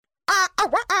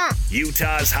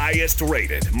Utah's highest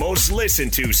rated, most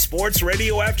listened to sports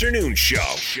radio afternoon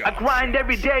show. I grind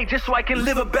every day just so I can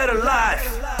live a better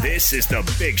life. This is The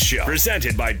Big Show,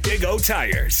 presented by Big O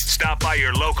Tires. Stop by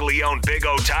your locally owned Big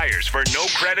O Tires for no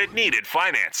credit needed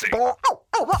financing.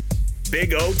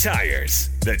 Big O Tires,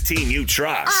 the team you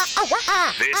trust.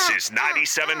 This is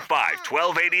 97.5,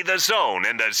 1280 The Zone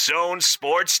and the Zone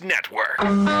Sports Network.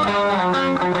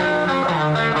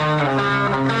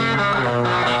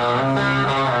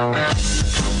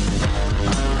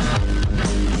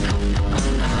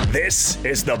 This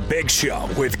is The Big Show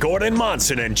with Gordon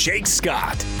Monson and Jake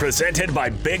Scott, presented by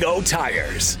Big O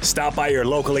Tires. Stop by your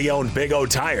locally owned Big O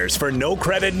Tires for no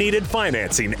credit needed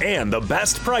financing and the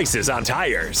best prices on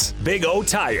tires. Big O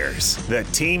Tires, the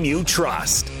team you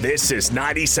trust. This is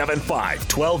 97.5,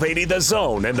 1280 The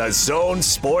Zone and the Zone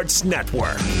Sports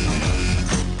Network.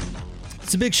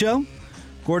 It's a Big Show.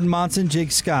 Gordon Monson,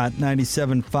 Jake Scott,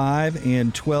 97.5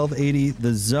 and 1280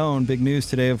 The Zone. Big news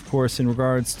today, of course, in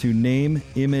regards to name,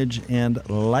 image, and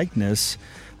likeness.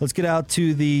 Let's get out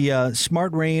to the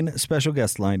Smart Rain special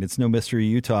guest line. It's no mystery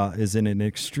Utah is in an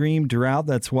extreme drought.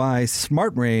 That's why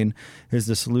Smart Rain is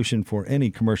the solution for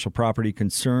any commercial property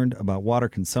concerned about water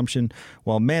consumption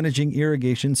while managing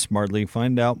irrigation smartly.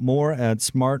 Find out more at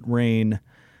smartrain.net.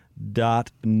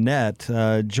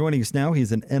 Joining us now,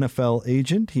 he's an NFL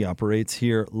agent. He operates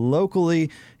here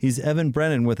locally. He's Evan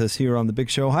Brennan with us here on The Big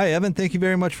Show. Hi, Evan. Thank you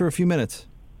very much for a few minutes.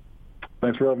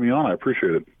 Thanks for having me on. I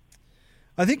appreciate it.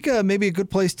 I think maybe a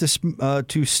good place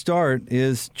to start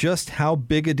is just how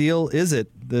big a deal is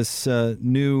it, this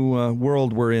new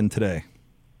world we're in today?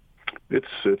 It's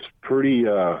pretty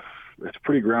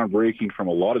groundbreaking from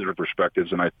a lot of different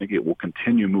perspectives, and I think it will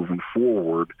continue moving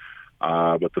forward.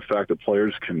 But the fact that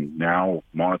players can now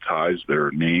monetize their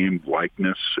name,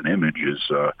 likeness, and image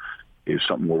is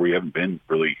something where we haven't been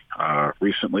really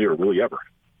recently or really ever.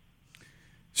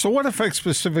 So what effect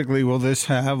specifically will this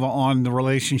have on the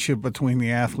relationship between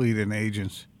the athlete and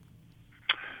agents?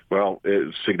 Well,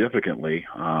 significantly.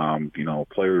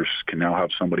 Players can now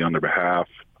have somebody on their behalf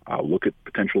look at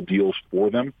potential deals for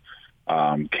them,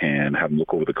 can have them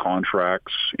look over the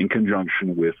contracts in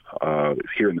conjunction with,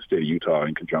 here in the state of Utah,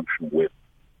 in conjunction with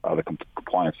the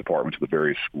compliance departments of the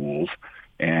various schools.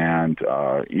 And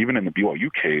even in the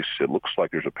BYU case, it looks like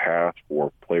there's a path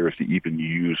for players to even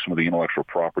use some of the intellectual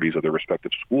properties of their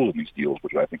respective schools in these deals,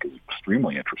 which I think is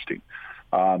extremely interesting.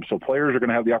 So players are going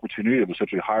to have the opportunity of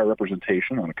essentially higher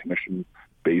representation on a commission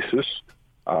basis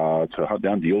to hunt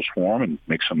down deals for them and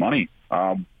make some money.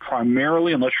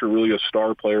 Primarily, unless you're really a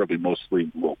star player, it'll be mostly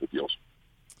local deals.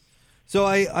 So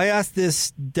I asked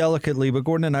this delicately, but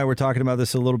Gordon and I were talking about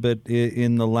this a little bit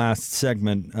in the last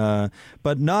segment.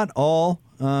 But not all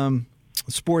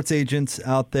sports agents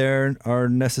out there are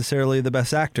necessarily the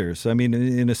best actors. I mean,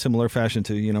 in a similar fashion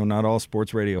to, not all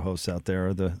sports radio hosts out there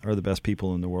are the best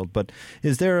people in the world. But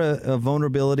is there a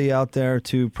vulnerability out there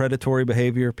to predatory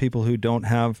behavior, people who don't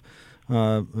have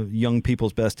young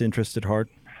people's best interest at heart?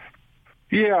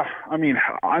 Yeah, I mean,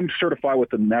 I'm certified with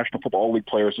the National Football League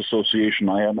Players Association.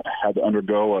 I had to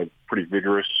undergo a pretty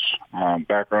vigorous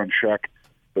background check.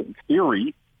 But in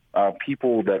theory,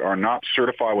 people that are not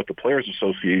certified with the Players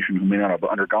Association, who may not have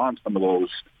undergone some of those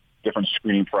different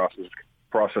screening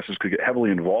processes could get heavily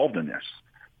involved in this.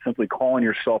 Simply calling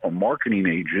yourself a marketing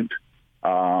agent, they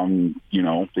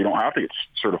don't have to get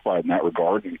certified in that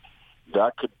regard. And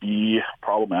that could be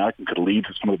problematic and could lead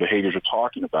to some of the behaviors you're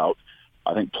talking about.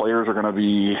 I think players are going to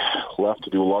be left to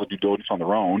do a lot of due diligence on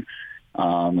their own,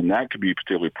 and that could be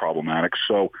particularly problematic.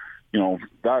 So,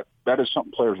 that is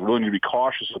something players really need to be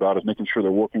cautious about, is making sure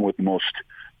they're working with the most,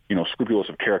 scrupulous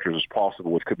of characters as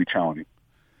possible, which could be challenging.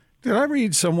 Did I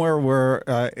read somewhere where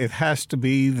it has to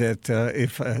be that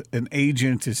if an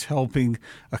agent is helping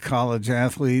a college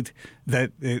athlete,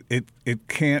 that it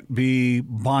can't be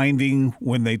binding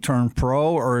when they turn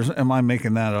pro, or am I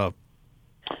making that up?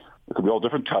 It could be all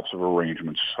different types of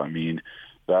arrangements. I mean,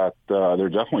 that there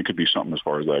definitely could be something as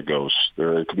far as that goes.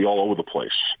 It could be all over the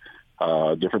place.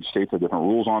 Different states have different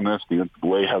rules on this. The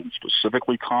NCAA hasn't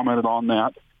specifically commented on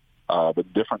that,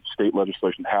 but different state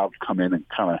legislation have come in and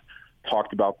kind of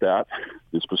talked about that.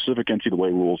 The specific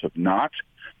NCAA rules have not,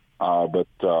 but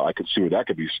I could see where that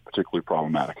could be particularly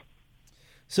problematic.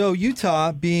 So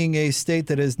Utah, being a state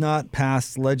that has not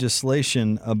passed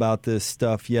legislation about this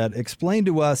stuff yet, explain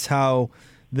to us how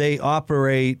they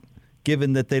operate,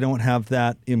 given that they don't have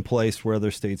that in place where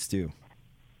other states do.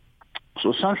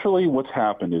 So essentially what's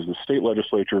happened is the state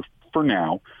legislature, for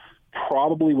now,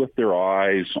 probably with their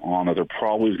eyes on that there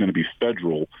probably is going to be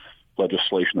federal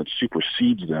legislation that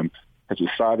supersedes them, has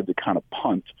decided to kind of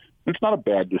punt. And it's not a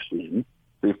bad decision,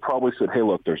 they've probably said, hey,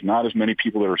 look, there's not as many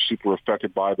people that are super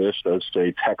affected by this as,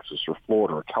 say, Texas or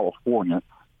Florida or California,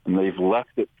 and they've left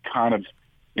it kind of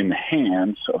in the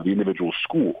hands of the individual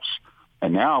schools.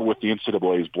 And now with the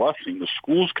NCAA's blessing, the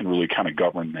schools can really kind of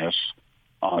govern this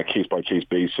on a case-by-case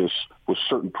basis with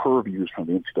certain purviews from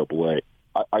the NCAA.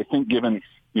 I think given,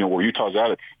 where Utah's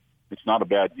at, it's not a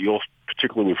bad deal,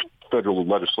 particularly with federal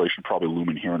legislation probably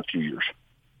looming here in a few years.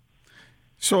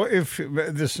 So if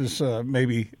this is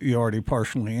maybe you already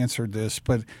partially answered this,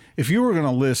 but if you were going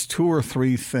to list 2 or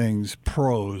 3 things,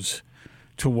 pros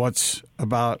to what's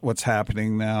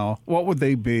happening now, what would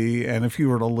they be? And if you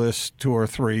were to list 2 or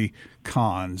 3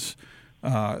 cons,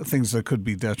 things that could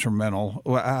be detrimental,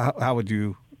 how would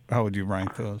you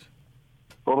rank those?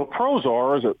 Well, the pros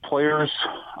is that players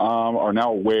are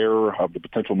now aware of the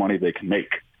potential money they can make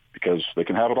because they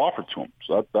can have it offered to them.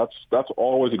 So that's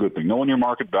always a good thing. Knowing your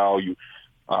market value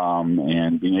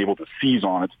and being able to seize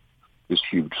on it is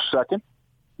huge. Second,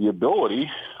 the ability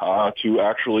to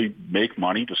actually make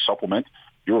money to supplement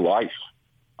your life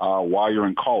while you're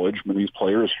in college. Many of these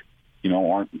players,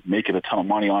 aren't making a ton of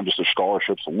money on just their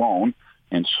scholarships alone,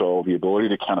 and so the ability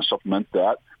to kind of supplement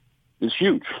that is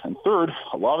huge. And third,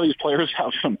 a lot of these players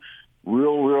have some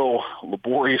real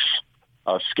laborious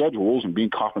schedules, and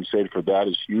being compensated for that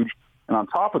is huge. And on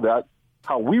top of that,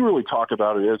 how we really talk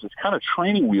about it is it's kind of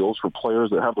training wheels for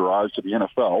players that have their eyes to the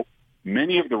NFL.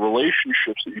 Many of the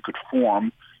relationships that you could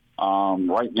form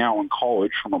right now in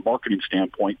college from a marketing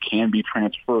standpoint can be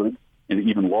transferred into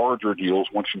even larger deals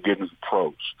once you get into the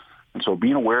pros. And so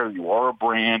being aware that you are a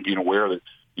brand, being aware that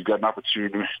you've got an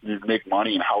opportunity to make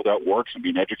money and how that works, and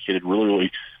being educated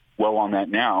really well on that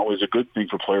now is a good thing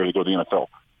for players to go to the NFL.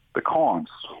 The cons,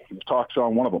 we've talked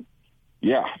on one of them.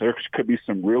 Yeah, there could be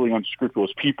some really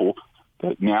unscrupulous people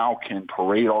that now can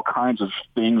parade all kinds of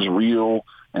things real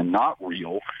and not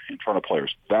real in front of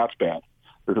players. That's bad.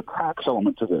 There's a tax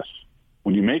element to this.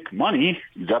 When you make money,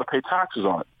 you got to pay taxes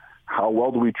on it. How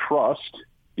well do we trust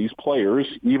these players,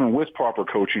 even with proper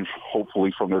coaching,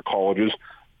 hopefully from their colleges,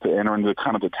 to enter into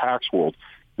kind of the tax world?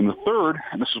 And the third,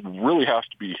 and this really has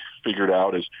to be figured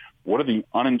out, is what are the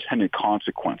unintended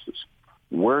consequences?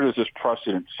 Where does this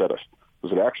precedent set us?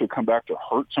 Does it actually come back to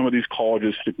hurt some of these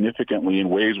colleges significantly in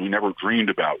ways we never dreamed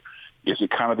about? Is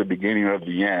it kind of the beginning of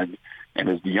the end? And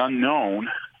is the unknown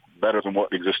better than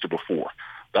what existed before?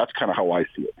 That's kind of how I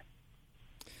see it.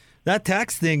 That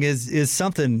tax thing is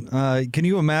something. Can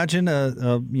you imagine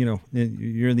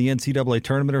you're in the NCAA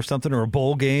tournament or something, or a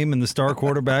bowl game, and the star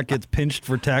quarterback gets pinched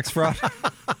for tax fraud?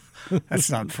 That's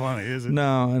not funny, is it?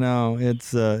 No,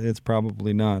 it's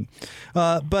probably not.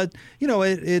 But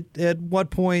at what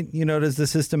point does the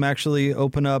system actually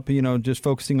open up? Just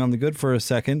focusing on the good for a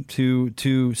second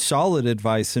to solid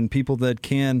advice and people that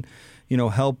can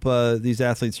help these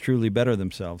athletes truly better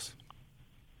themselves.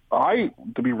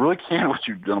 To be really candid with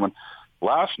you, gentlemen,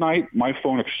 last night my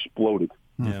phone exploded.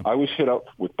 Yeah. I was hit up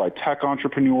by tech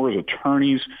entrepreneurs,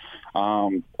 attorneys,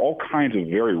 all kinds of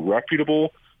very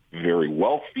reputable, very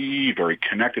wealthy, very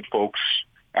connected folks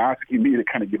asking me to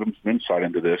kind of give them some insight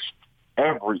into this.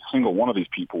 Every single one of these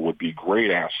people would be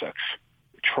great assets,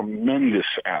 tremendous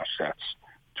assets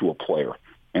to a player.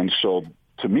 And so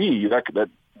to me, that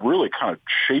really kind of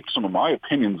shaped some of my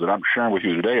opinions that I'm sharing with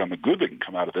you today on the good that can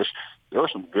come out of this. There are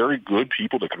some very good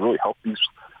people that can really help these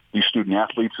student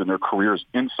athletes in their careers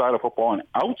inside of football and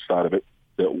outside of it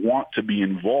that want to be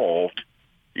involved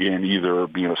in either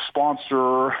being a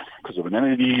sponsor because of an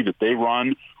entity that they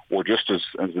run or just as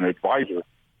an advisor.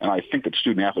 And I think that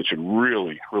student athletes should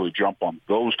really, really jump on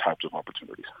those types of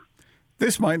opportunities.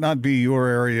 This might not be your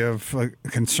area of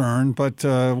concern, but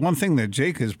one thing that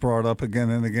Jake has brought up again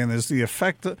and again is the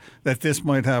effect that this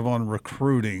might have on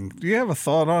recruiting. Do you have a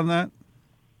thought on that?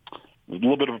 A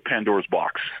little bit of a Pandora's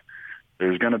box.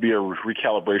 There's going to be a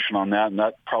recalibration on that, and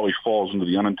that probably falls into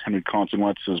the unintended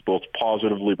consequences, both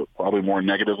positively but probably more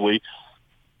negatively.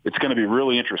 It's going to be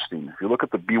really interesting. If you look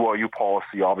at the BYU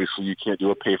policy, obviously you can't do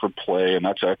a pay-for-play, and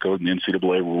that's echoed in the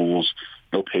NCAA rules,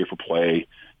 no pay-for-play.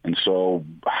 And so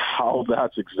how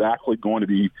that's exactly going to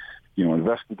be,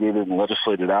 investigated and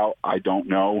legislated out, I don't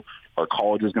know. Our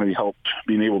college is going to be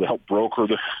being able to help broker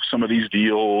some of these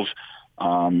deals,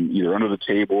 either under the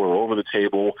table or over the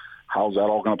table. How's that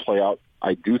all going to play out?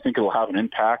 I do think it'll have an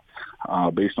impact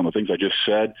based on the things I just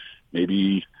said.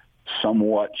 Maybe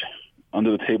somewhat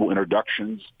under the table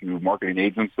introductions to marketing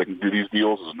agents that can do these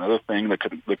deals is another thing that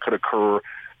could occur.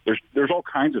 There's all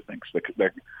kinds of things that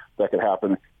could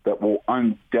happen that will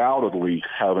undoubtedly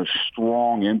have a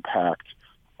strong impact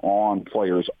on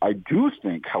players. I do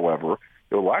think, however,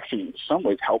 it will actually in some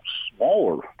ways help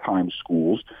smaller time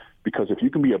schools, because if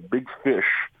you can be a big fish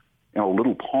in a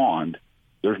little pond,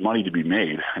 there's money to be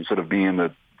made. Instead of being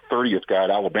the 30th guy at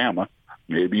Alabama,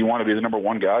 maybe you want to be the number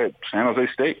one guy at San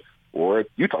Jose State or at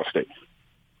Utah State.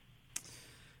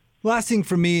 Last thing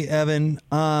for me, Evan,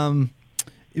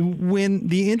 when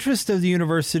the interest of the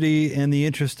university and the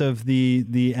interest of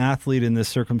the athlete in this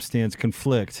circumstance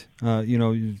conflict,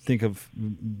 you think of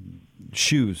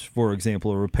shoes, for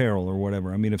example, or apparel or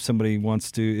whatever. I mean, if somebody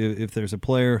wants to, if there's a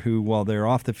player who, while they're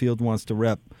off the field, wants to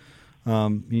rep,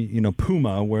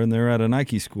 Puma when they're at a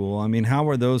Nike school, I mean, how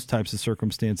are those types of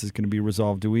circumstances going to be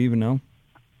resolved? Do we even know?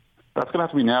 That's going to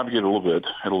have to be navigated a little bit.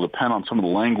 It'll depend on some of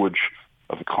the language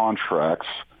of the contracts.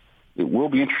 It will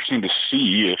be interesting to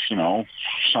see if,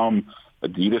 some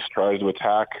Adidas tries to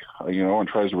attack, and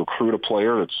tries to recruit a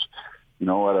player that's, at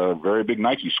a very big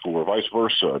Nike school or vice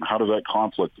versa. And how does that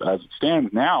conflict? As it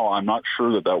stands now, I'm not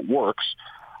sure that works.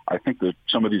 I think that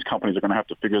some of these companies are going to have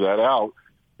to figure that out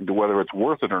into whether it's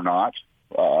worth it or not.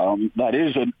 That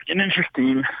is an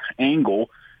interesting angle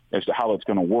as to how that's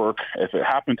going to work. If it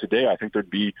happened today, I think there'd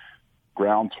be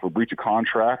grounds for breach of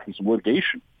contract and some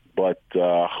litigation. But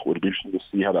would be interesting to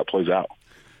see how that plays out.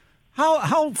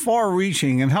 How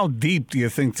far-reaching and how deep do you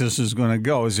think this is going to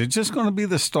go? Is it just going to be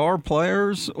the star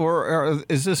players, or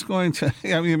is this going to?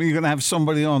 I mean, you're going to have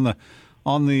somebody on the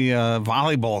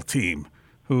volleyball team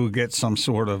who gets some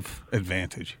sort of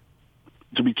advantage.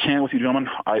 To be candid with you, gentlemen,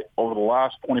 over the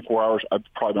last 24 hours, I've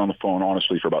probably been on the phone,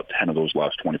 honestly, for about 10 of those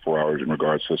last 24 hours in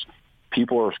regards to this.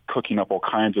 People are cooking up all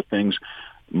kinds of things.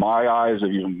 My eyes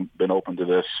have even been open to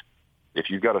this. If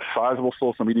you've got a sizable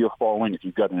social media following, if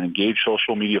you've got an engaged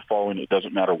social media following, it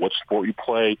doesn't matter what sport you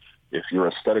play. If you're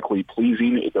aesthetically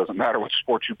pleasing, it doesn't matter what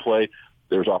sport you play.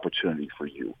 There's opportunity for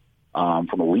you.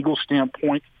 From a legal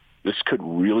standpoint, this could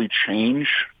really change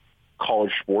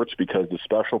college sports because the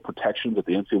special protections that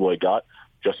the NCAA got,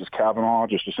 Justice Kavanaugh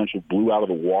just essentially blew out of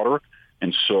the water.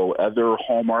 And so other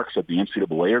hallmarks of the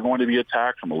NCAA are going to be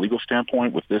attacked from a legal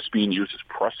standpoint. With this being used as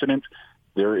precedent,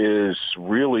 there is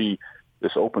really...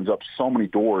 This opens up so many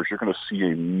doors. You're going to see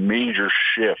a major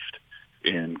shift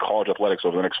in college athletics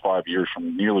over the next 5 years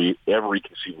from nearly every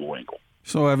conceivable angle.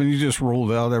 So, Evan, you just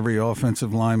ruled out every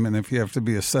offensive lineman if you have to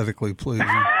be aesthetically pleasing.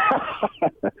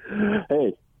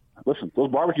 Hey, listen,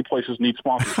 those barbecue places need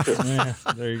sponsors too. Yeah,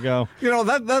 there you go.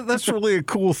 That's really a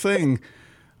cool thing.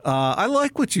 I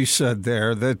like what you said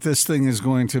there, that this thing is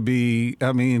going to be,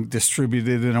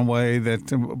 distributed in a way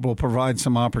that will provide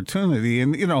some opportunity.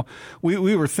 And,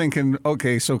 we were thinking,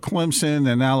 okay, so Clemson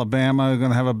and Alabama are going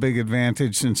to have a big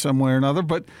advantage in some way or another.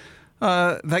 But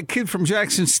that kid from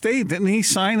Jackson State, didn't he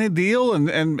sign a deal?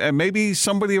 And maybe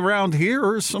somebody around here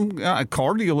or some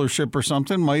car dealership or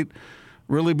something might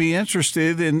really be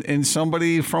interested in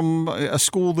somebody from a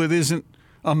school that isn't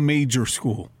a major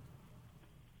school.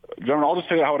 Gentlemen, I'll just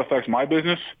tell you how it affects my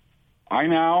business. I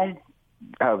now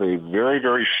have a very,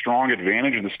 very strong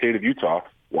advantage in the state of Utah.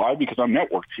 Why? Because I'm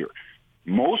networked here.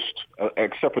 Most,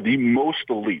 except for the most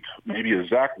elite, maybe a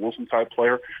Zach Wilson type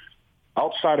player,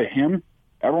 outside of him,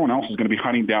 everyone else is going to be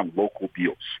hunting down local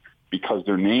deals because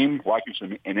their name, likeness,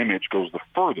 and image goes the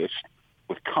furthest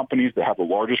with companies that have the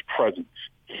largest presence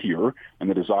here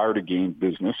and the desire to gain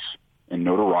business and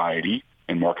notoriety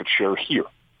and market share here.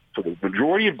 So the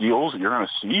majority of deals that you're going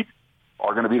to see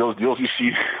are going to be those deals you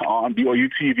see on BYU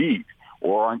TV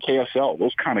or on KSL,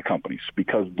 those kind of companies,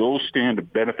 because those stand to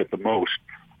benefit the most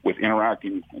with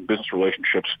interacting in business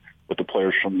relationships with the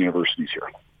players from the universities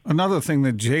here. Another thing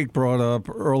that Jake brought up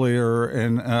earlier,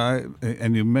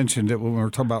 and you mentioned it when we were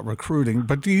talking about recruiting,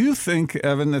 but do you think,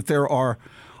 Evan, that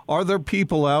are there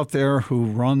people out there who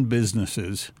run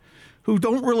businesses who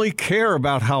don't really care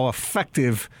about how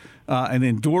effective an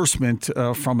endorsement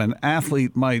from an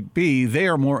athlete might be? They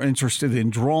are more interested in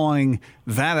drawing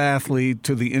that athlete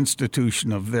to the institution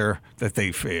that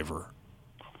they favor.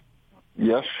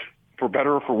 Yes, for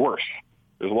better or for worse.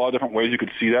 There's a lot of different ways you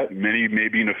could see that. Many may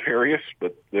be nefarious,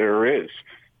 but there is.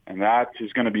 And that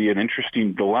is going to be an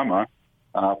interesting dilemma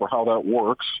for how that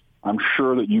works. I'm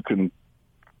sure that you can,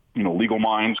 legal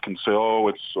minds can say, oh,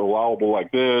 it's allowable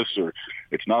like this or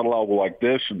it's not allowable like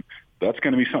this. And that's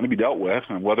going to be something to be dealt with,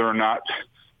 and whether or not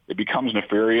it becomes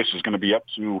nefarious is going to be up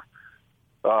to,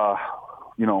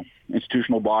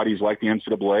 institutional bodies like the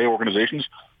NCAA organizations,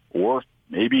 or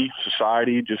maybe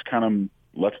society just kind of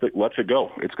lets it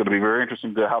go. It's going to be very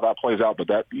interesting to how that plays out, but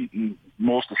that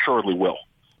most assuredly will.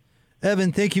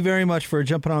 Evan, thank you very much for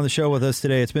jumping on the show with us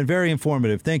today. It's been very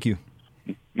informative. Thank you.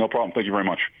 No problem. Thank you very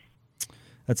much.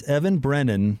 That's Evan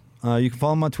Brennan. You can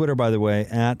follow him on Twitter, by the way,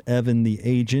 at Evan the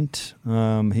Agent.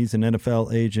 He's an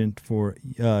NFL agent for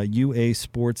UA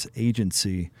Sports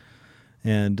Agency.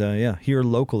 And, here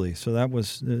locally. So that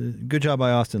was good job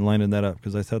by Austin lining that up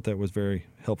because I thought that was very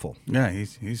helpful. Yeah,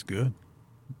 he's good.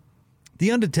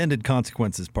 The unintended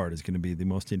consequences part is going to be the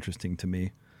most interesting to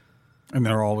me. And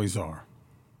there always are.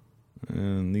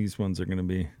 And these ones are going to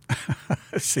be.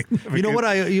 Significant. You know what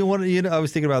I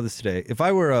was thinking about this today. If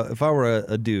I were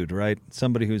a dude, right,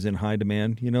 somebody who's in high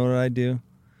demand, you know what I'd do?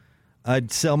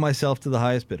 I'd sell myself to the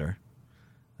highest bidder.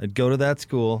 I'd go to that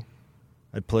school.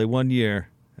 I'd play 1 year,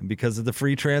 and because of the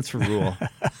free transfer rule,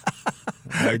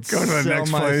 I'd go to the sell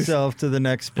next myself to the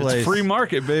next place. It's free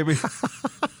market, baby.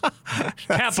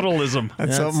 Capitalism.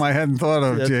 That's something I hadn't thought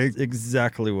of, Jake. That's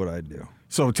exactly what I'd do.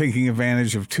 So taking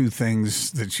advantage of two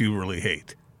things that you really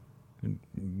hate.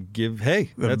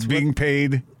 That's being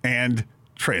paid and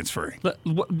transferring.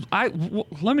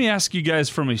 Let me ask you guys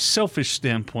from a selfish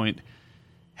standpoint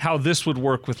how this would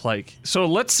work with so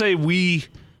let's say we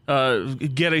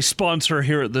get a sponsor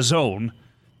here at the Zone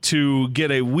to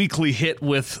get a weekly hit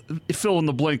with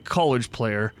fill-in-the-blank college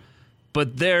player,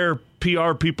 but their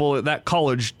PR people at that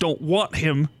college don't want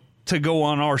him to go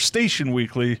on our station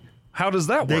weekly. How does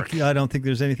that work? I don't think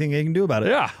there's anything they can do about it.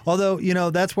 Yeah. Although,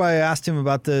 that's why I asked him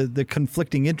about the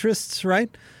conflicting interests, right?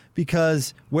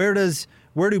 Because where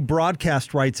do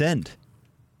broadcast rights end?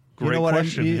 Great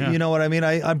question. You know what I mean?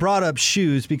 I brought up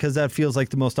shoes because that feels like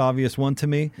the most obvious one to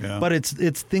me. Yeah. But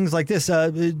it's things like this.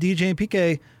 DJ and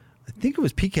PK, I think it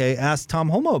was PK, asked Tom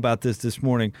Homo about this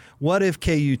morning. What if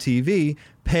KUTV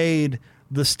paid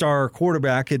the star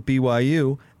quarterback at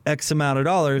BYU X amount of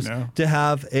dollars to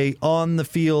have a on the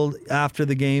field after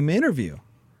the game interview?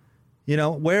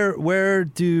 Where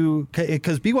do,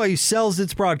 because BYU sells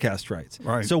its broadcast rights.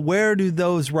 Right. So where do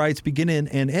those rights begin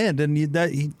and end? And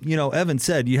Evan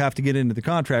said you have to get into the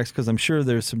contracts because I'm sure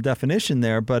there's some definition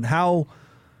there, but how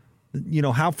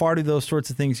far do those sorts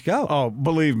of things go? Oh,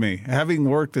 believe me, having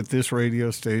worked at this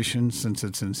radio station since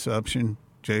its inception,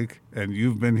 Jake, and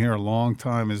you've been here a long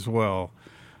time as well,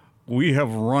 we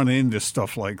have run into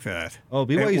stuff like that. Oh,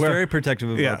 BYU is very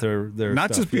protective about their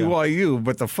not stuff, just BYU,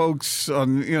 but the folks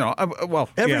on, everywhere,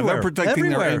 they're protecting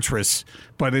everywhere. their interests,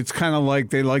 but it's kind of like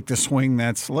they like to swing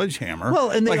that sledgehammer. Well,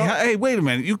 and hey, wait a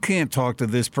minute, you can't talk to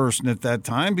this person at that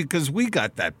time because we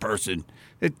got that person.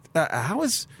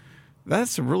 That's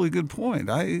a really good point.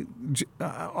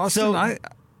 Austin,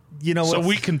 so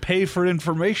we can pay for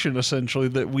information essentially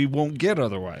that we won't get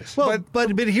otherwise. Well, but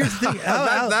here's the thing.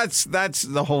 That's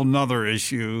the whole nother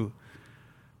issue.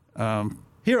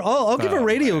 Here, I'll give a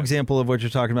radio example of what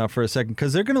you're talking about for a second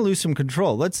because they're going to lose some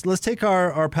control. Let's take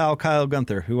our pal Kyle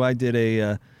Gunther, who I did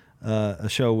a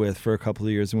show with for a couple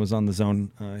of years and was on the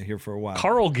Zone here for a while.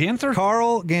 Carl Ganther,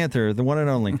 the one and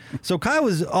only. So Kyle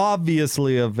was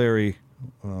obviously a very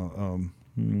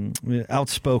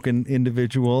outspoken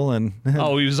individual, and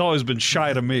he's always been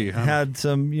shy to me. Had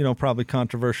some, probably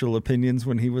controversial opinions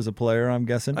when he was a player, I'm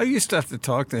guessing. I used to have to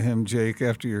talk to him, Jake,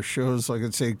 after your shows. Like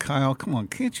I'd say, Kyle, come on,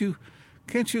 can't you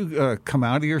come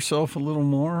out of yourself a little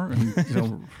more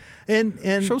and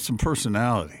and show some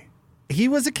personality? He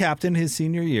was a captain his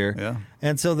senior year,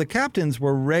 and so the captains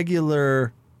were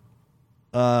regular.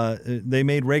 They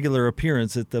made regular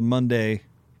appearance at the Monday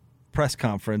press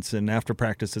conference and after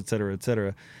practice, et cetera, et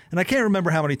cetera. And I can't remember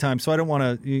how many times, so I don't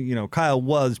want to, Kyle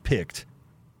was picked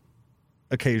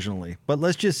occasionally. But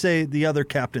let's just say the other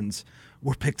captains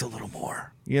were picked a little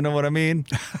more. You know what I mean?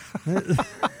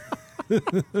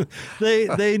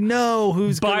 They know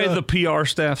who's by the PR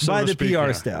staff, so by to the speak,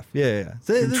 PR staff. Yeah.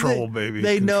 Control, baby.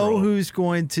 They know who's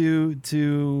going to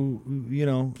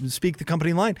speak the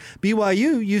company line.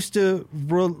 BYU used to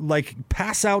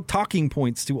pass out talking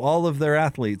points to all of their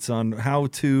athletes on how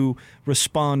to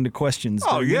respond to questions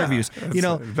during interviews. What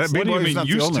do you mean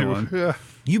used to? Yeah.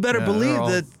 You better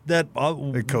believe that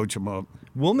they coach them up.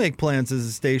 We'll make plans as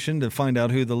a station to find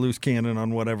out who the loose cannon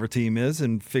on whatever team is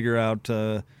and figure out.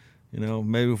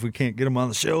 Maybe if we can't get him on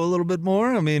the show a little bit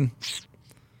more. I mean,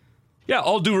 yeah,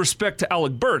 all due respect to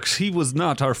Alec Burks, he was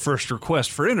not our first request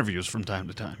for interviews from time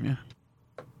to time.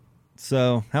 Yeah.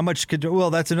 So how much could? Well,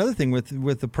 that's another thing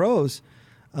with the pros.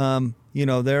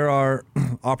 There are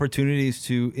opportunities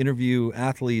to interview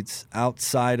athletes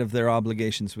outside of their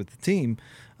obligations with the team.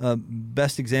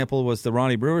 Best example was the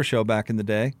Ronnie Brewer show back in the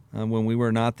day when we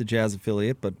were not the Jazz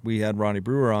affiliate, but we had Ronnie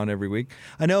Brewer on every week.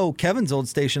 I know Kevin's old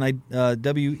station,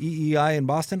 WEEI in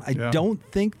Boston. I don't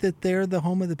think that they're the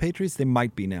home of the Patriots. They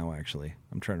might be now, actually.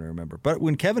 I'm trying to remember. But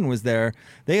when Kevin was there,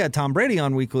 they had Tom Brady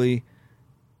on weekly,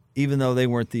 even though they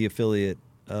weren't the affiliate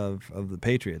of the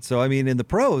Patriots. So, I mean, in the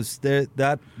pros, that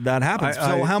happens.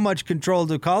 So how much control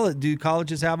do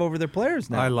colleges have over their players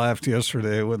now? I laughed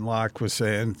yesterday when Locke was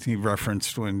saying, he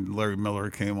referenced when Larry Miller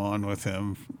came on with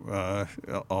him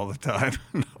all the time.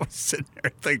 And I was sitting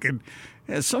there thinking,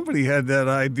 Yeah, somebody had that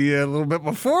idea a little bit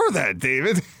before that,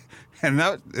 David. And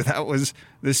that was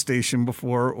this station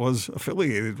before it was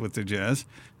affiliated with the Jazz.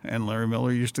 And Larry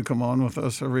Miller used to come on with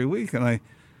us every week. And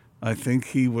I think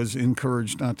he was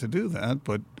encouraged not to do that,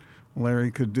 but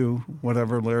Larry could do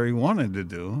whatever Larry wanted to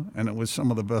do. And it was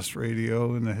some of the best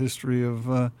radio in the history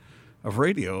of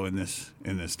radio in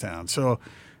this town. So,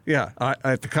 yeah,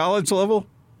 at the college level,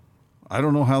 I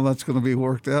don't know how that's going to be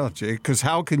worked out, Jake, because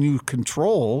how can you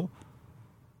control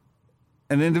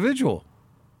an individual?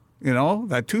 You know,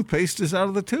 that toothpaste is out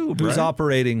of the tube. Who's right?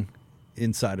 operating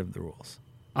inside of the rules?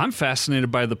 I'm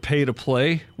fascinated by the pay to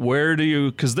play. Where do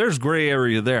you, because there's gray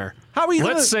area there. How are you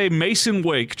Let's say Mason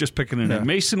Wake, just picking a name,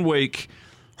 Mason Wake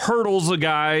hurdles a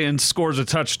guy and scores a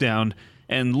touchdown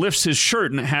and lifts his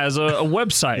shirt and it has a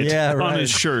website on his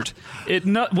shirt.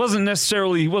 Wasn't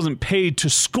necessarily, he wasn't paid to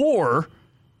score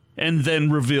and then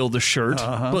reveal the shirt.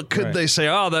 But could they say,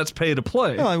 oh, that's pay to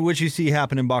play? No, which you see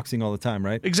happen in boxing all the time,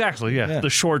 right? Exactly, yeah. The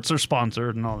shorts are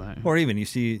sponsored and all that. Or even you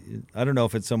see, I don't know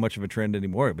if it's so much of a trend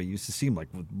anymore, but you used to see them like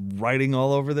with writing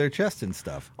all over their chest and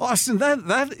stuff. Austin,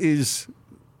 that is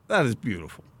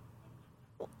beautiful.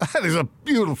 That is a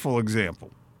beautiful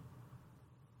example.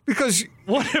 Because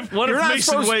what if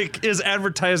Mason Wake is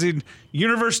advertising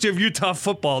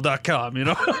UniversityofUtahFootball.com, you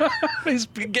know? He's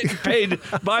getting paid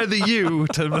by the U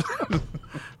to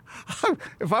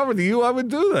if I were the U, I would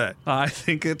do that. I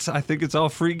think it's all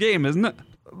free game, isn't it?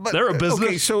 But, they're a business.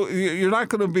 Okay, so you're not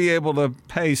going to be able to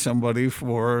pay somebody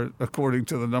for according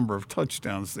to the number of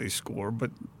touchdowns they score,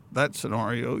 but that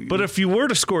scenario. But if you were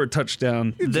to score a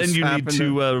touchdown, then you need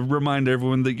to remind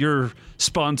everyone that you're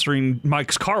sponsoring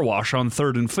Mike's Car Wash on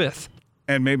 3rd and 5th.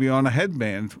 And maybe on a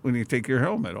headband when you take your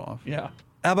helmet off. Yeah.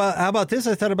 How about this?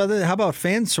 I thought about this. How about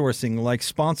fan sourcing, like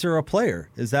sponsor a player?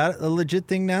 Is that a legit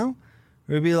thing now?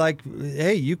 It would be like,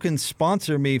 hey, you can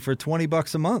sponsor me for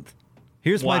 $20 a month.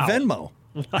 Here's my Venmo.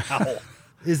 Wow.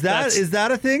 Is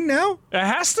that a thing now? It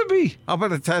has to be. How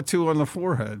about a tattoo on the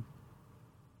forehead?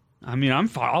 I mean, I'm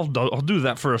fine. I'll do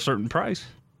that for a certain price.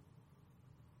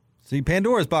 See,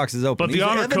 Pandora's box is open. But the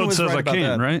honor code says I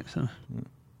can, right? So.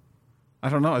 I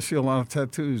don't know. I see a lot of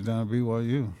tattoos down at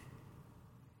BYU.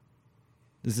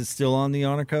 Is it still on the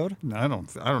honor code? No, I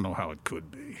don't know how it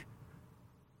could be.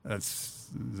 That's.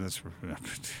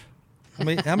 How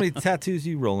many tattoos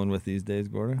you rolling with these days,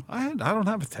 Gordon? I don't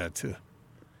have a tattoo.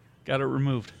 Got it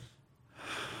removed.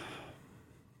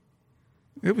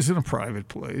 It was in a private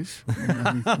place.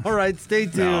 All right, stay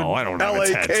tuned. No, I don't have a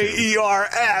tattoo.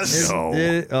 Lakers. No.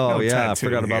 I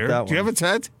forgot about that one. Do you have a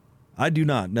tattoo? I do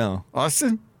not, no.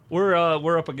 Austin? We're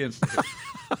up against it.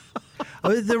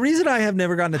 The reason I have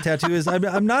never gotten a tattoo is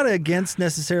I'm not against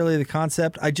necessarily the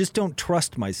concept. I just don't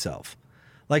trust myself.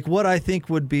 Like what I think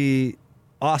would be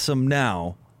awesome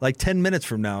now, like 10 minutes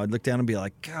from now, I'd look down and be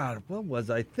like, God, what was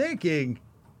I thinking?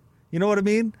 You know what I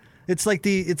mean? It's like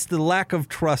it's the lack of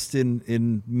trust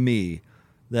in me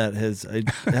that has I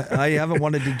haven't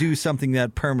wanted to do something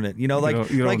that permanent. You know,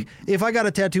 like if I got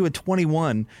a tattoo at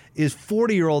 21, is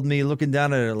 40-year-old me looking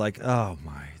down at it like, oh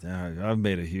my, I've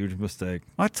made a huge mistake.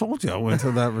 I told you I went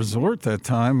to that resort that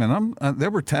time, and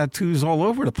there were tattoos all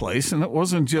over the place, and it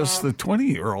wasn't just the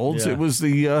 20-year-olds; it was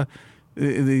the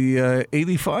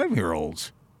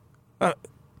 85-year-olds. I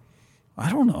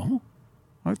don't know.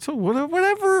 I told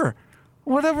whatever.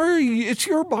 It's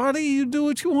your body. You do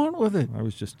what you want with it. I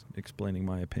was just explaining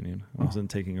my opinion. I wasn't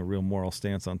taking a real moral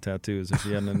stance on tattoos, if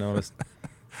you hadn't noticed.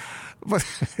 But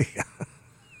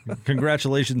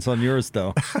congratulations on yours,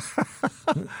 though.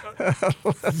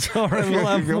 Sorry, we'll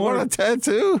have if you more. want a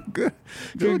tattoo,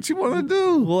 do what you want to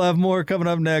do. We'll have more coming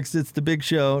up next. It's The Big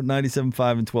Show,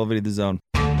 97.5 and 1280 The Zone.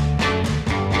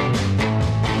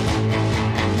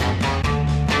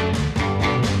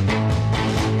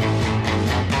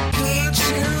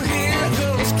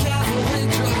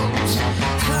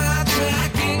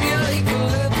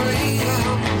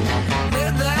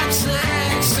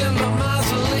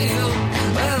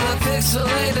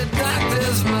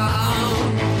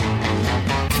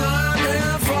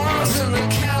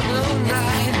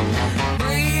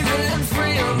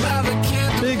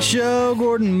 Show,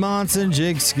 Gordon Monson,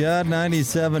 Jake Scott,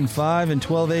 97.5 and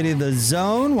 1280 The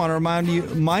Zone. Want to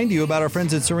remind you about our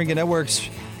friends at Syringa Networks.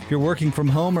 If you're working from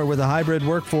home or with a hybrid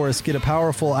workforce, get a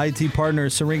powerful IT partner,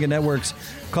 Syringa Networks.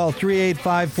 Call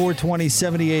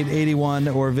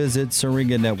 385-420-7881 or visit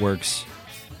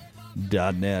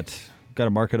syringanetworks.net. Got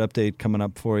a market update coming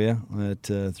up for you at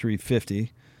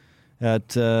 3:50.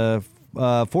 At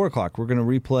 4 o'clock, we're going to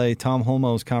replay Tom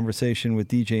Holmoe's conversation with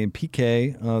DJ and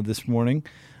PK this morning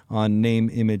on name,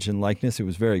 image, and likeness. It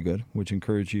was very good, which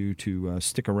encourage you to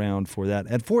stick around for that.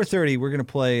 At 4:30, we're going to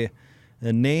play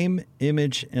a name,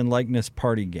 image, and likeness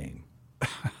party game.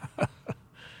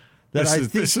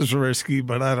 This is risky,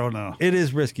 but I don't know. It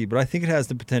is risky, but I think it has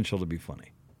the potential to be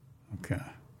funny. Okay.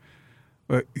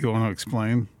 But you want to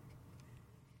explain?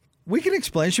 We can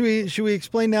explain. Should we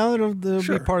explain now? It'll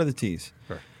Sure. be part of the tease.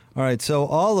 Sure. All right. So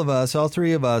all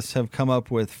three of us have come up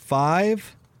with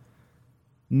 5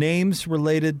 names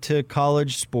related to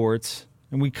college sports,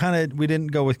 and we didn't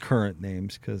go with current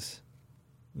names because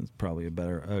it's probably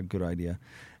a good idea.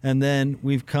 And then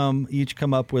we've each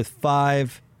come up with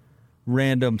 5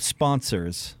 random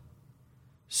sponsors.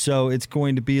 So it's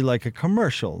going to be like a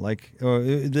commercial,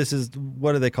 this is,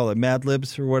 what do they call it, Mad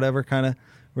Libs or whatever, kind of,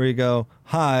 where you go,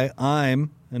 hi,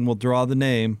 I'm, and we'll draw the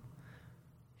name,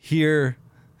 here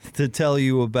to tell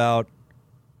you about,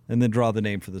 and then draw the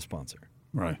name for the sponsor.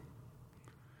 Right.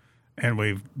 And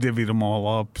we've divvied them all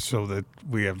up so that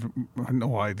we have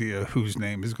no idea whose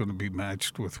name is going to be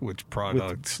matched with which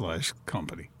product /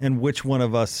 company. And which one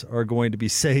of us are going to be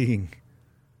saying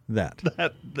that.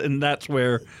 And that's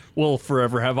where we'll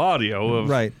forever have audio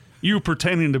of you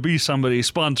pretending to be somebody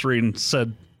sponsoring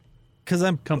said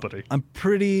company. I'm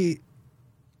pretty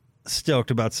stoked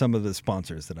about some of the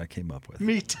sponsors that I came up with.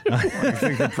 Me too. I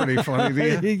think they're pretty funny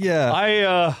to you.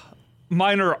 Yeah.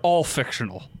 Mine are all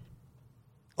fictional.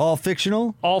 All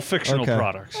fictional? All fictional Okay.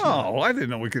 products. Oh, I didn't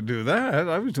know we could do that.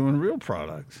 I was doing real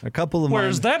products. A couple of Where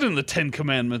mine. is that in the 10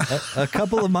 Commandments? A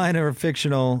couple of mine are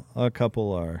fictional. A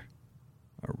couple are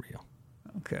real.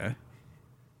 Okay.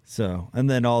 So, and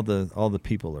then all the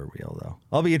people are real, though.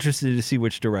 I'll be interested to see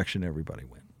which direction everybody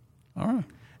went. All right.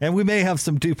 And we may have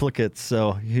some duplicates,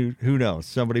 so who knows?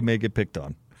 Somebody may get picked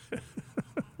on.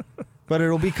 But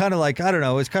it'll be kind of like, I don't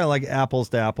know, it's kind of like apples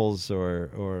to apples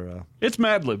or It's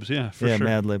Mad Libs, yeah, for sure.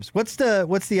 Mad Libs. What's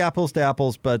the apples to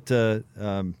apples but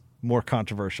more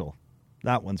controversial?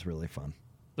 That one's really fun.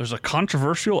 There's a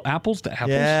controversial apples to apples?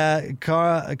 Yeah,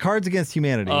 Cards Against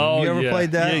Humanity. Oh, Have you ever yeah.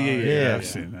 played that? Yeah. I've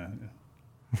seen that.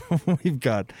 we've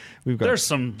got. There's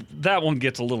that one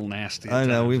gets a little nasty. at I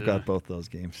know, times, we've yeah. got both those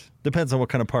games. Depends on what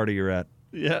kind of party you're at.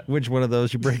 Yeah. Which one of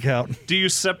those you break out. Do you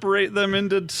separate them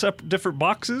into different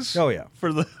boxes? Oh, yeah.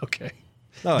 Okay.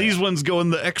 Oh, These ones go in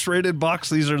the X-rated box.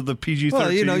 These are the PG-13s.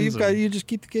 Well, you just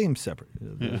keep the games separate.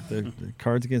 The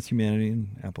Cards Against Humanity and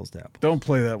Apples to Apples. Don't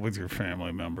play that with your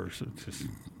family members. It's just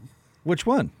Which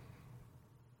one?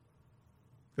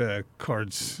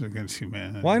 Cards Against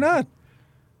Humanity. Why not?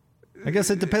 I guess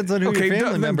it depends on who your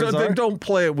family members are. Don't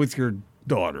play it with your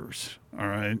daughters, all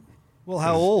right? Well,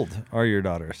 how old are your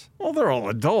daughters? Well, they're all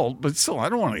adult, but still, I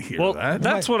don't want to hear that.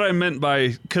 That's what I meant by,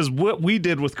 because what we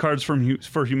did with Cards for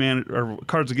Humanity or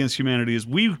Cards Against Humanity is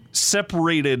we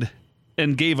separated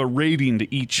and gave a rating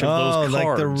to each of those cards.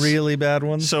 Like the really bad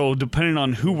ones? So depending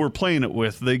on who we're playing it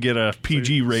with, they get a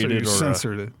PG rated so you or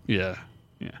censored it. Yeah.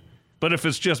 But if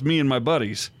it's just me and my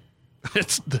buddies,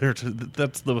 that's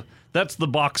the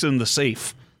box in the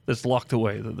safe that's locked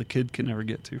away that the kid can never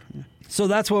get to. Yeah. So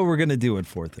that's what we're going to do at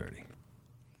 4:30.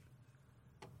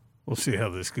 We'll see how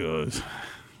this goes.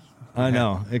 I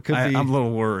know. It could be. I'm a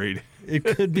little worried. It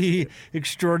could be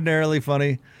extraordinarily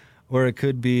funny, or it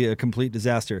could be a complete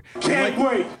disaster. Can't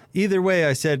wait. Either way,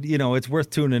 I said, it's worth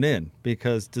tuning in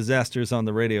because disasters on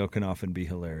the radio can often be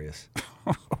hilarious.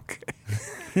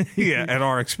 Okay. Yeah, at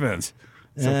our expense.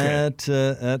 It's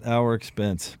okay. At our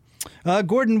expense.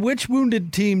 Gordon, which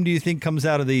wounded team do you think comes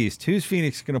out of the East? Who's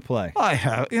Phoenix going to play? I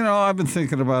have. I've been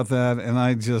thinking about that, and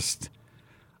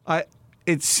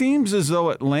it seems as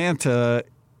though Atlanta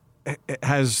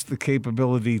has the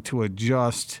capability to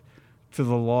adjust to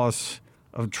the loss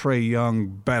of Trae Young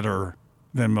better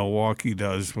than Milwaukee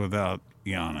does without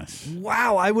Giannis.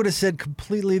 Wow, I would have said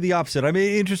completely the opposite. I'm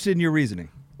interested in your reasoning.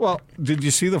 Well, did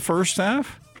you see the first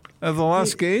half of the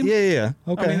last game? Yeah.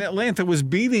 Okay. I mean, Atlanta was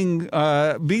beating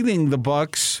the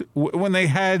Bucks when they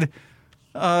had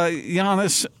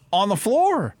Giannis on the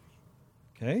floor.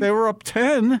 Okay. They were up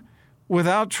 10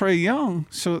 without Trae Young.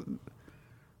 So,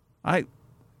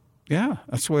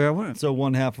 that's the way I went. So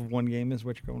one half of one game is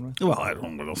what you're going with? Well, I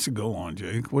don't know what else to go on,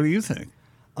 Jake. What do you think?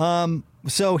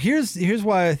 So here's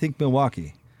why I think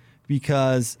Milwaukee.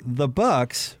 Because the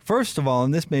Bucks, first of all,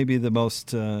 and this may be the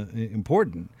most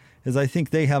important, is I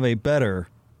think they have a better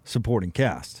supporting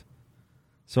cast.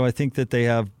 So I think that they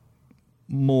have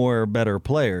more better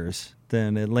players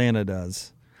than Atlanta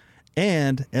does.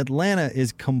 And Atlanta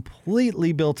is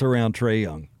completely built around Trae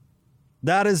Young.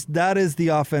 That is the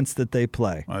offense that they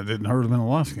play. I didn't hurt him in the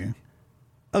last game.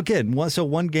 Okay, so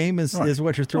one game is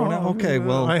what you're throwing out? Okay,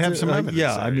 well. I have some evidence.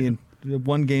 Yeah, I mean,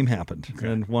 one game happened,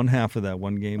 and one half of that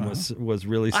one game was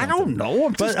really something. I don't know.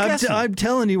 I'm just guessing. I'm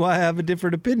telling you, I have a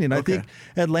different opinion. I think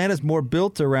Atlanta's more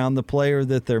built around the player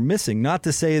that they're missing. Not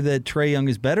to say that Trae Young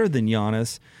is better than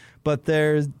Giannis, but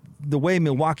the way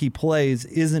Milwaukee plays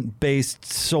isn't based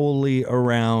solely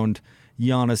around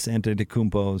Giannis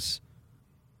Antetokounmpo's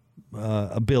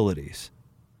abilities.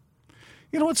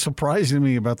 You know what's surprising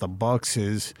me about the Bucks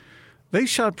is they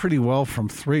shot pretty well from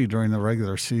three during the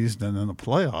regular season, and in the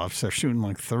playoffs, they're shooting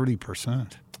like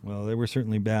 30%. Well, they were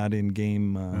certainly bad in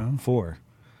Game 4,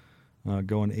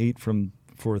 going 8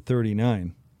 for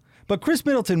 39. But Chris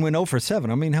Middleton went 0 for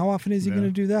 7. I mean, how often is he going to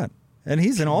do that? And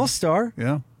he's an all-star.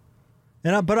 Yeah.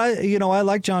 And I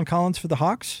like John Collins for the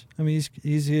Hawks. I mean,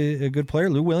 he's a good player.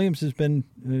 Lou Williams has been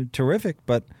terrific,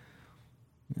 but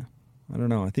I don't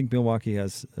know. I think Milwaukee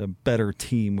has a better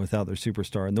team without their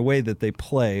superstar, and the way that they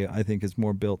play, I think, is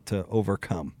more built to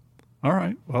overcome. All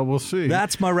right. Well, we'll see.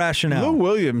 That's my rationale. Lou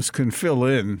Williams can fill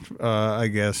in, I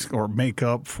guess, or make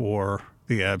up for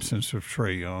the absence of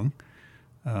Trae Young.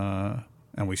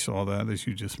 And we saw that, as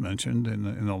you just mentioned,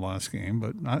 in the last game.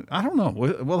 But I don't know.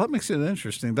 Well, that makes it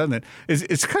interesting, doesn't it?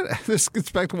 It's kind of, this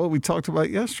gets back to what we talked about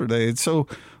yesterday. It's so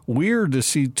weird to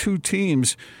see two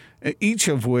teams, each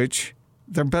of which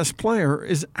their best player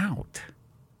is out.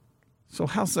 So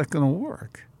how's that going to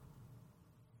work?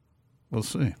 We'll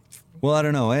see. Well, I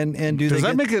don't know. And does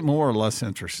that make it more or less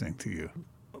interesting to you?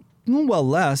 Well,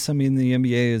 less. I mean, the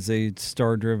NBA is a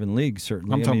star-driven league,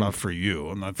 certainly. I'm talking about for you.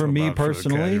 I'm not for talking me about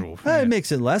personally. for the casual fan. It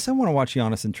makes it less. I want to watch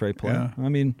Giannis and Trae play. Yeah. I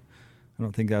mean, I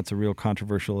don't think that's a real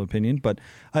controversial opinion, but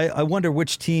I wonder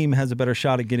which team has a better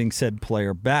shot at getting said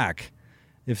player back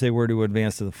if they were to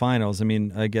advance to the finals. I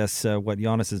mean, I guess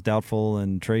Giannis is doubtful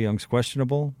and Trae Young's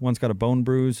questionable. One's got a bone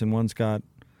bruise and one's got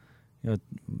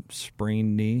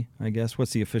sprained knee, I guess.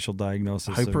 What's the official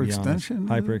diagnosis? Hyperextension?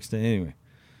 Hyperextension. Anyway.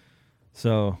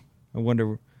 So I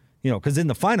wonder, because in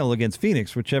the final against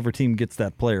Phoenix, whichever team gets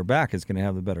that player back is going to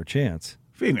have the better chance.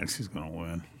 Phoenix is going to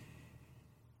win.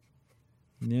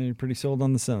 Yeah, you're pretty sold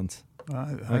on the Suns.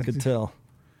 I could tell.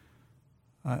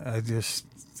 I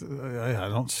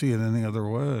don't see it any other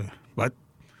way. But,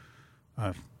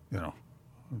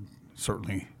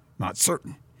 certainly not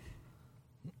certain.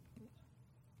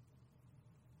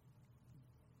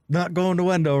 Not going to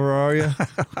Wendover, are you?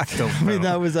 I don't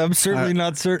know. I'm certainly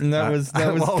not certain. That was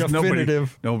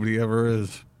definitive. Nobody ever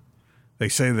is. They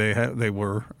say they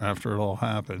were after it all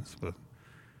happens, but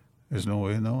there's no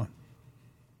way of knowing.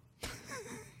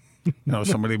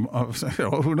 Somebody,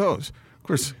 who knows?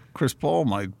 Chris Paul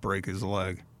might break his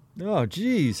leg. Oh,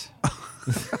 geez.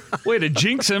 Way to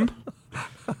jinx him.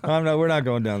 We're not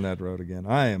going down that road again.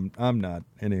 I'm not.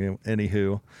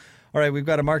 Anywho. All right, we've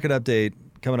got a market update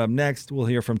coming up next. We'll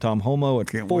hear from Tom Homo at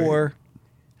 4. Wait.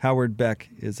 Howard Beck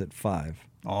is at 5.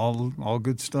 All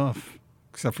good stuff,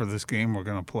 except for this game we're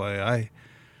going to play.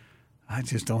 I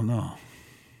just don't know.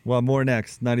 Well, more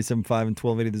next. 97.5 and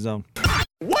 1280 The Zone.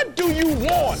 What do you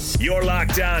want? You're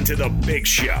locked on to The Big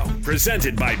Show,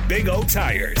 presented by Big O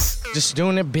Tires. Just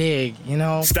doing it big,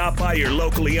 Stop by your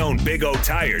locally owned Big O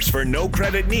Tires for no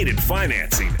credit needed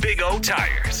financing. Big O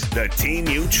Tires, the team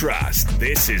you trust.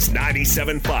 This is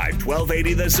 97.5,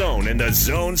 1280 The Zone and The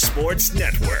Zone Sports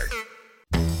Network.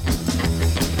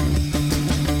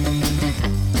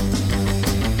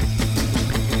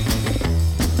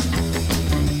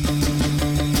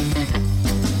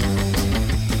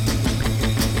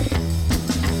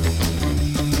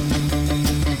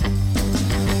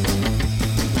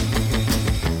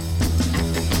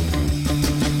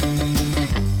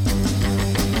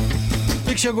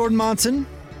 Show, Gordon Monson,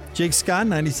 Jake Scott,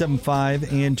 97.5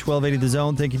 and 1280 The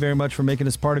Zone. Thank you very much for making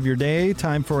us part of your day.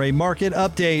 Time for a market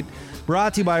update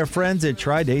brought to you by our friends at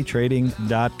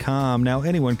TryDayTrading.com. Now,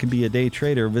 anyone can be a day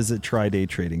trader. Visit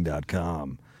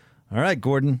TryDayTrading.com. All right,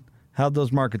 Gordon, how'd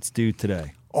those markets do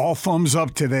today? All thumbs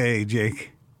up today,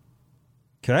 Jake.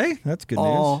 Okay, that's good news.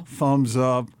 All thumbs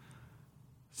up,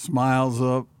 smiles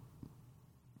up.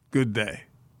 Good day.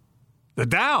 The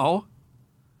Dow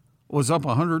was up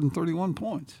 131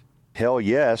 points. Hell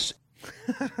yes.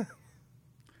 The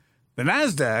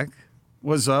NASDAQ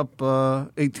was up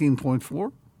 18.4. You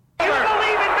believe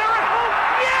in miracles?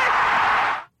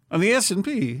 Yes! And the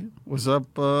S&P was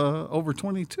up over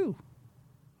 22.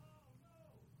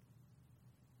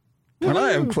 And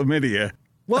I have chlamydia.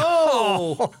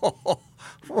 Whoa!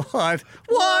 What?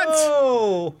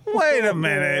 Whoa! Wait a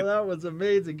minute. That was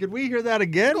amazing. Could we hear that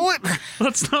again? What?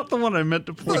 That's not the one I meant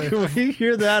to play. Can we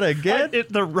hear that again?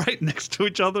 They're right next to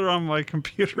each other on my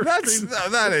computer.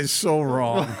 That is so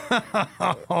wrong.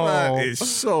 That is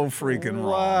so freaking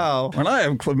wrong. Wow. When I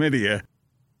have chlamydia.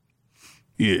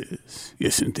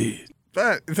 Yes indeed.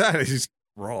 That is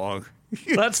wrong.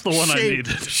 That's the one I Shame-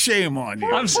 needed. Shame on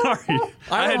you. I'm sorry.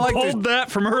 I had like pulled that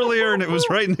from earlier, and it was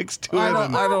right next to it.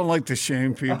 I don't like to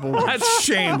shame people. But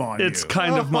shame on you. It's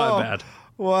kind of my bad.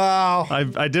 Wow.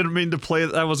 I didn't mean to play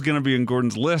it. That was going to be in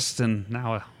Gordon's list, and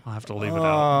now I'll have to leave it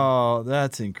out. Oh,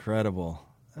 that's incredible.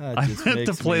 That I just meant to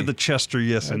makes play me- the Chester,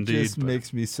 yes, That indeed. just but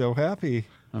makes me so happy.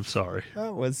 I'm sorry.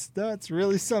 That's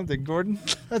really something, Gordon.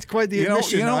 That's quite the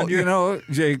admission on your... You know,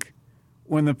 Jake,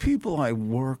 when the people I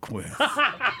work with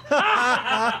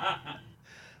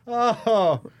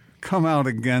come out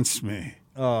against me,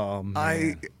 Oh,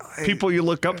 man. People you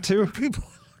look up to? people.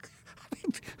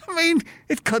 I mean,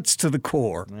 it cuts to the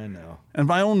core. I know. And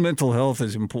my own mental health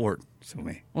is important to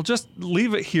me. Well, just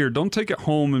leave it here. Don't take it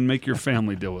home and make your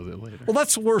family deal with it later. Well,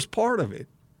 that's the worst part of it,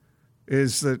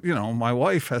 is that, my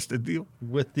wife has to deal.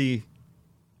 With the...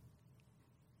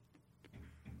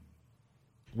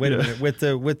 Wait a minute.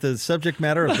 With the subject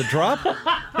matter of the drop?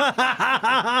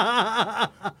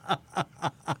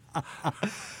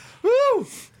 Woo!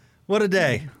 What a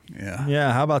day. Yeah.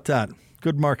 Yeah, how about that?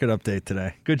 Good market update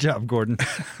today. Good job, Gordon.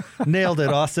 Nailed it,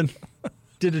 Austin.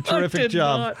 Did a terrific did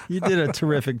job. not. You did a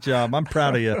terrific job. I'm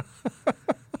proud of you.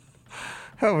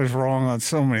 That was wrong on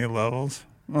so many levels.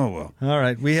 Oh, well. All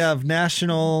right. We have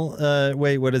national,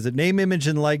 what is it? Name, image,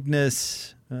 and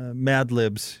likeness Mad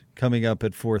Libs coming up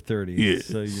at 4:30. Yes.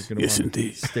 So you're going to want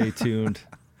to stay tuned.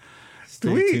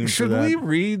 Should we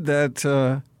read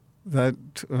that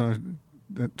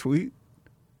tweet?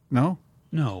 No?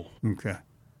 No. Okay.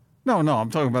 No, I'm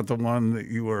talking about the one that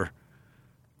you were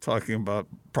talking about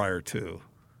prior to.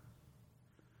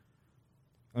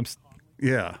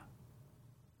 Yeah.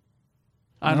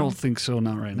 I don't think so,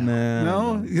 not right now.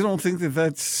 No? You don't think that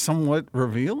that's somewhat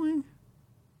revealing?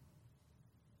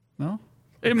 No?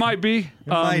 It might be.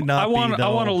 might not I want be,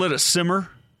 though. to let it simmer.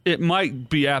 It might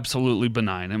be absolutely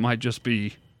benign. It might just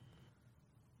be.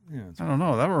 I don't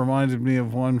know. That reminded me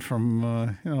of one from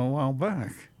a while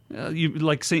back. You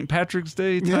like St. Patrick's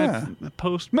Day type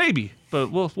post? Maybe,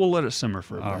 but we'll let it simmer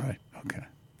for a bit. All right. Okay.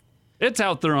 It's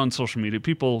out there on social media.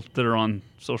 People that are on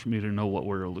social media know what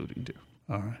we're alluding to.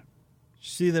 All right.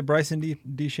 See that Bryson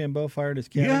DeChambeau fired his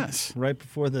caddy? Yes. Right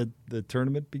before the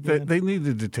tournament began? They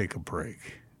needed to take a break,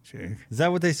 Jake. Is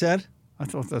that what they said? I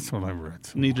thought that's what I read.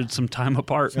 Needed some time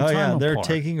apart. Oh, yeah. time They're apart.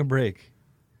 taking a break.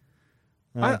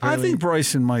 I Apparently- think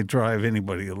Bryson might drive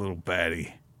anybody a little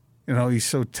batty. He's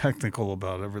so technical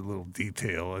about every little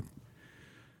detail.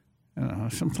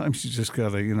 Sometimes you just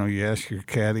got to, you ask your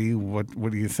caddy, what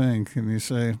do you think? And you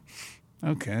say,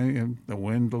 okay, and the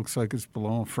wind looks like it's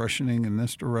blowing, freshening in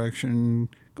this direction.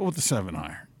 Go with the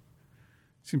 7-iron.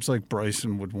 Seems like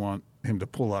Bryson would want him to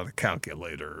pull out a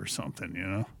calculator or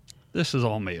something, This is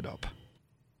all made up.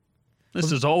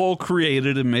 This is all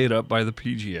created and made up by the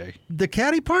PGA. The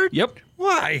caddy part? Yep.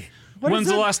 Why? When's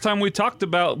the last time we talked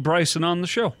about Bryson on the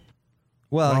show?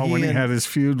 Well, when he had his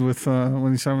feud with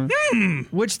when he's having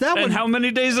which that And one, how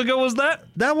many days ago was that?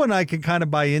 that one I can kind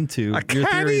of buy into. Your theory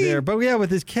caddy? there, but yeah,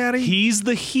 with his caddy, He's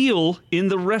the heel in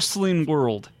the wrestling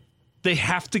world. They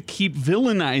have to keep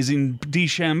villainizing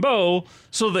DeChambeau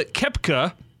so that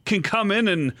Koepka can come in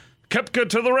and Koepka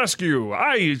to the rescue.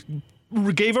 I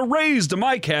gave a raise to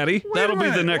my caddy. That'll be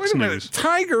the next news.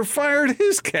 Tiger fired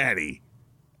his caddy.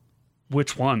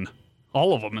 Which one?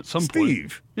 All of them at some point.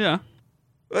 Steve. Yeah.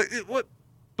 What?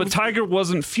 But Tiger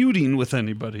wasn't feuding with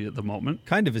anybody at the moment.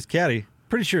 kind of his caddy.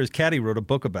 Pretty sure his caddy wrote a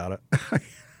book about it.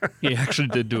 He actually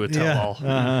did do a tell-all.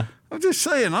 I'm just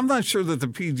saying, I'm not sure that the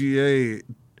PGA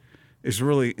is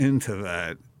really into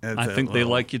that. I think they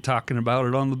like you talking about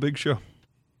it on the big show.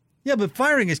 Yeah, but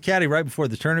firing his caddy right before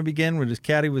the tournament began, when his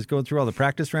caddy was going through all the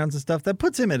practice rounds and stuff, that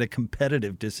puts him at a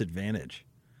competitive disadvantage.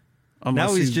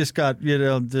 Now he's just got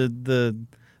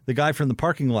the guy from the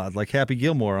parking lot, like Happy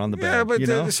Gilmore, on the back.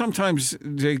 Yeah, but sometimes,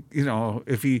 Jake,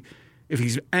 if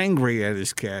he's angry at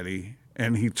his caddy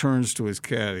and he turns to his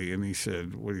caddy and he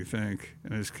said, "What do you think?"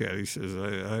 and his caddy says,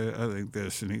 "I think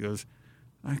this," and he goes,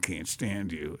 "I can't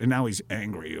stand you," and now he's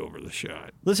angry over the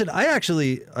shot. Listen, I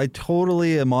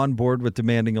totally am on board with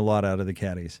demanding a lot out of the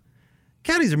caddies.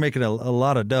 Caddies are making a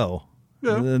lot of dough.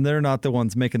 Yeah. And they're not the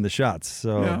ones making the shots.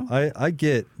 So Yeah. I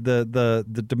get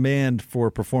the demand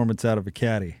for performance out of a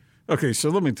caddy. Okay, so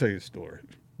let me tell you a story.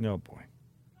 Oh, boy.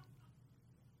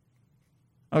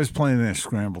 I was playing in a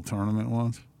scramble tournament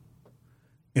once,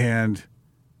 and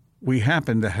we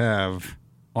happened to have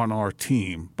on our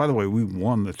team. By the way, we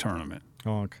won the tournament.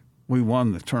 Honk. We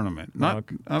won the tournament.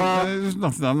 There's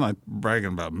nothing. I'm not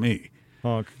bragging about me,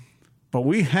 Honk. but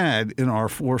we had in our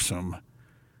foursome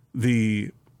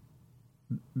the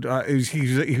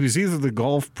He was either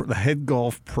the head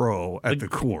golf pro at the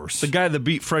course. The guy that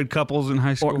beat Fred Couples in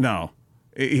high school? Or, no.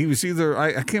 He was either,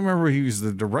 I can't remember, he was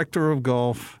the director of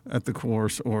golf at the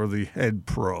course or the head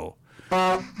pro.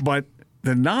 But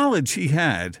the knowledge he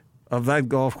had of that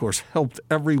golf course helped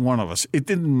every one of us. It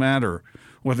didn't matter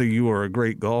whether you were a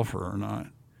great golfer or not.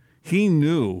 He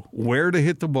knew where to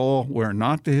hit the ball, where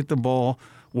not to hit the ball,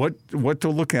 what to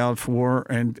look out for,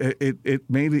 and it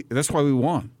made it. That's why we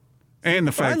won. And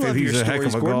the fact that he's a heck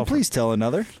of a golfer. Please tell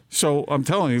another. So I'm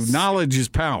telling you, knowledge is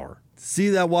power. See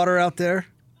that water out there?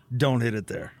 Don't hit it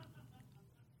there.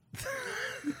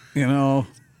 You know,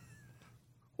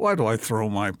 why do I throw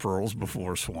my pearls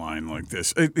before swine like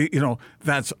this?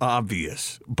 That's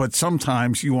obvious. But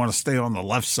sometimes you want to stay on the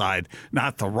left side,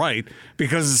 not the right,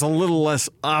 because it's a little less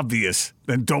obvious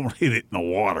than don't hit it in the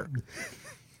water.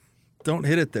 Don't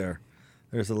hit it there.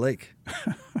 There's a lake.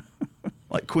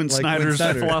 Like Quinn Snyder's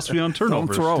philosophy on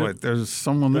turnovers. Don't throw it. There's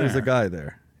someone there. There's a guy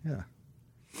there. Yeah.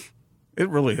 It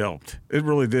really helped. It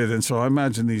really did. And so I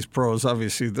imagine these pros,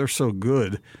 obviously, they're so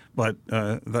good. But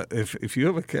if you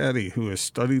have a caddy who has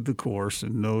studied the course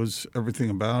and knows everything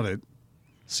about it,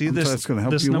 that's going to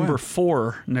help you number win.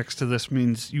 4 next to this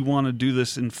means you want to do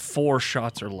this in 4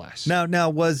 shots or less. Now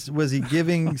was he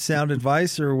giving sound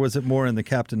advice, or was it more in the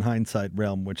Captain Hindsight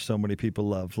realm, which so many people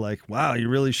love? Like, wow, you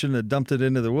really shouldn't have dumped it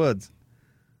into the woods.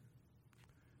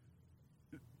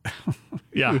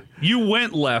 Yeah, you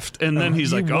went left, and then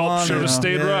he's like, "Oh, should have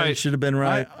stayed right. Should have been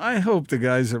right." I hope the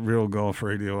guys at Real Golf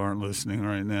Radio aren't listening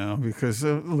right now, because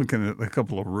they're looking at a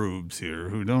couple of rubes here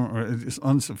who just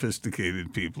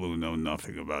unsophisticated people who know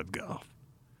nothing about golf,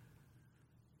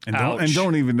 and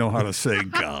don't even know how to say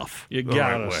golf. You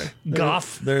got us.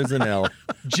 Goff. There's an L.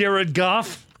 Jared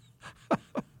Goff.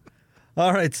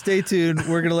 All right, stay tuned.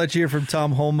 We're going to let you hear from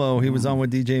Tom Holmoe. He was on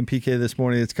with DJ and PK this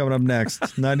morning. It's coming up next.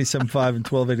 97.5 and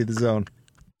 1280 The Zone.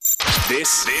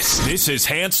 This is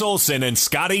Hans Olsen and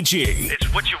Scotty G.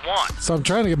 It's what you want. So I'm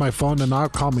trying to get my phone to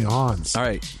not call me Hans. All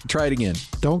right, try it again.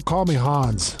 Don't call me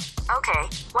Hans. Okay,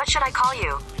 what should I call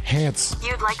you? Hans.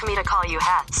 You'd like me to call you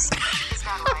Hats. Is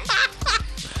that right?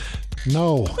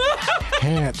 No.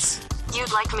 Hans.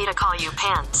 You'd like me to call you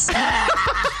Pants.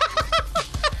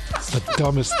 It's the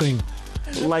dumbest thing.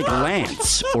 Like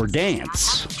Lance or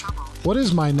Dance. What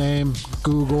is my name,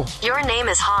 Google? Your name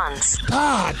is Hans.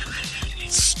 God!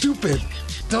 Stupid.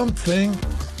 Dumb thing.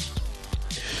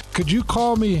 Could you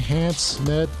call me Hans,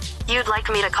 Ned? You'd like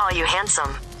me to call you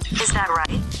Handsome. Is that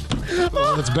right?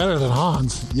 Well, it's better than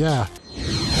Hans. Yeah.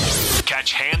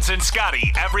 Catch Hans and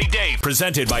Scotty every day,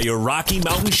 presented by your Rocky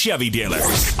Mountain Chevy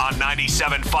dealers on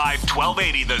 97.5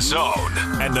 1280 The Zone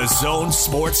and The Zone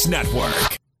Sports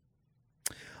Network.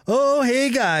 Oh,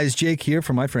 hey guys, Jake here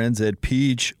from my friends at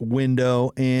Peach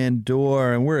Window and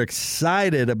Door, and we're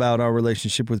excited about our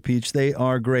relationship with Peach. They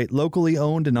are great, locally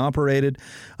owned and operated,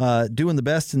 doing the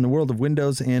best in the world of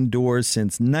windows and doors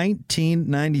since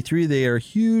 1993. They are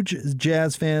huge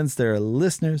Jazz fans. They're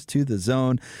listeners to The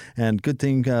Zone, and good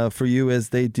thing for you is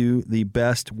they do the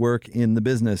best work in the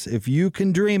business. If you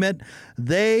can dream it,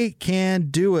 they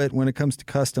can do it. When it comes to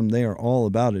custom, they are all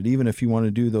about it. Even if you want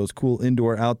to do those cool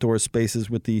indoor-outdoor spaces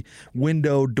with the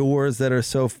window doors that are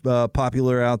so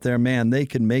popular out there, man, they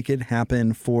can make it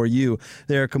happen for you.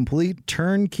 They're a complete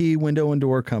turnkey window and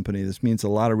door company. This means a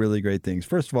lot of really great things.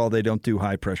 First of all, they don't do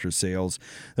high-pressure sales.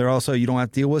 They're also, you don't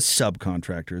have to deal with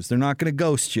subcontractors. They're not going to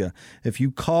ghost you. If you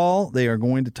call, they are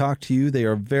going to talk to you. They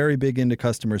are very big into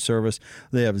customer service.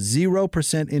 They have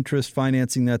 0% interest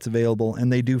financing that's available,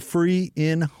 and they do free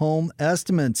in-home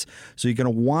estimates. So you're going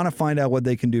to want to find out what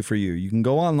they can do for you. You can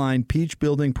go online,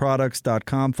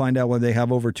 peachbuildingproducts.com. Find out why they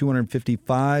have over 250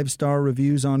 5-star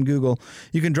reviews on Google.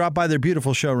 You can drop by their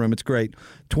beautiful showroom. It's great.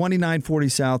 2940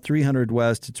 South, 300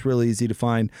 West. It's really easy to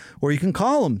find. Or you can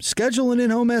call them. Schedule an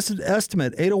in-home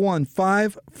estimate,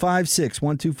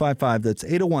 801-556-1255. That's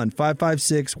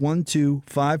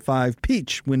 801-556-1255.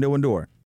 Peach Window and Door.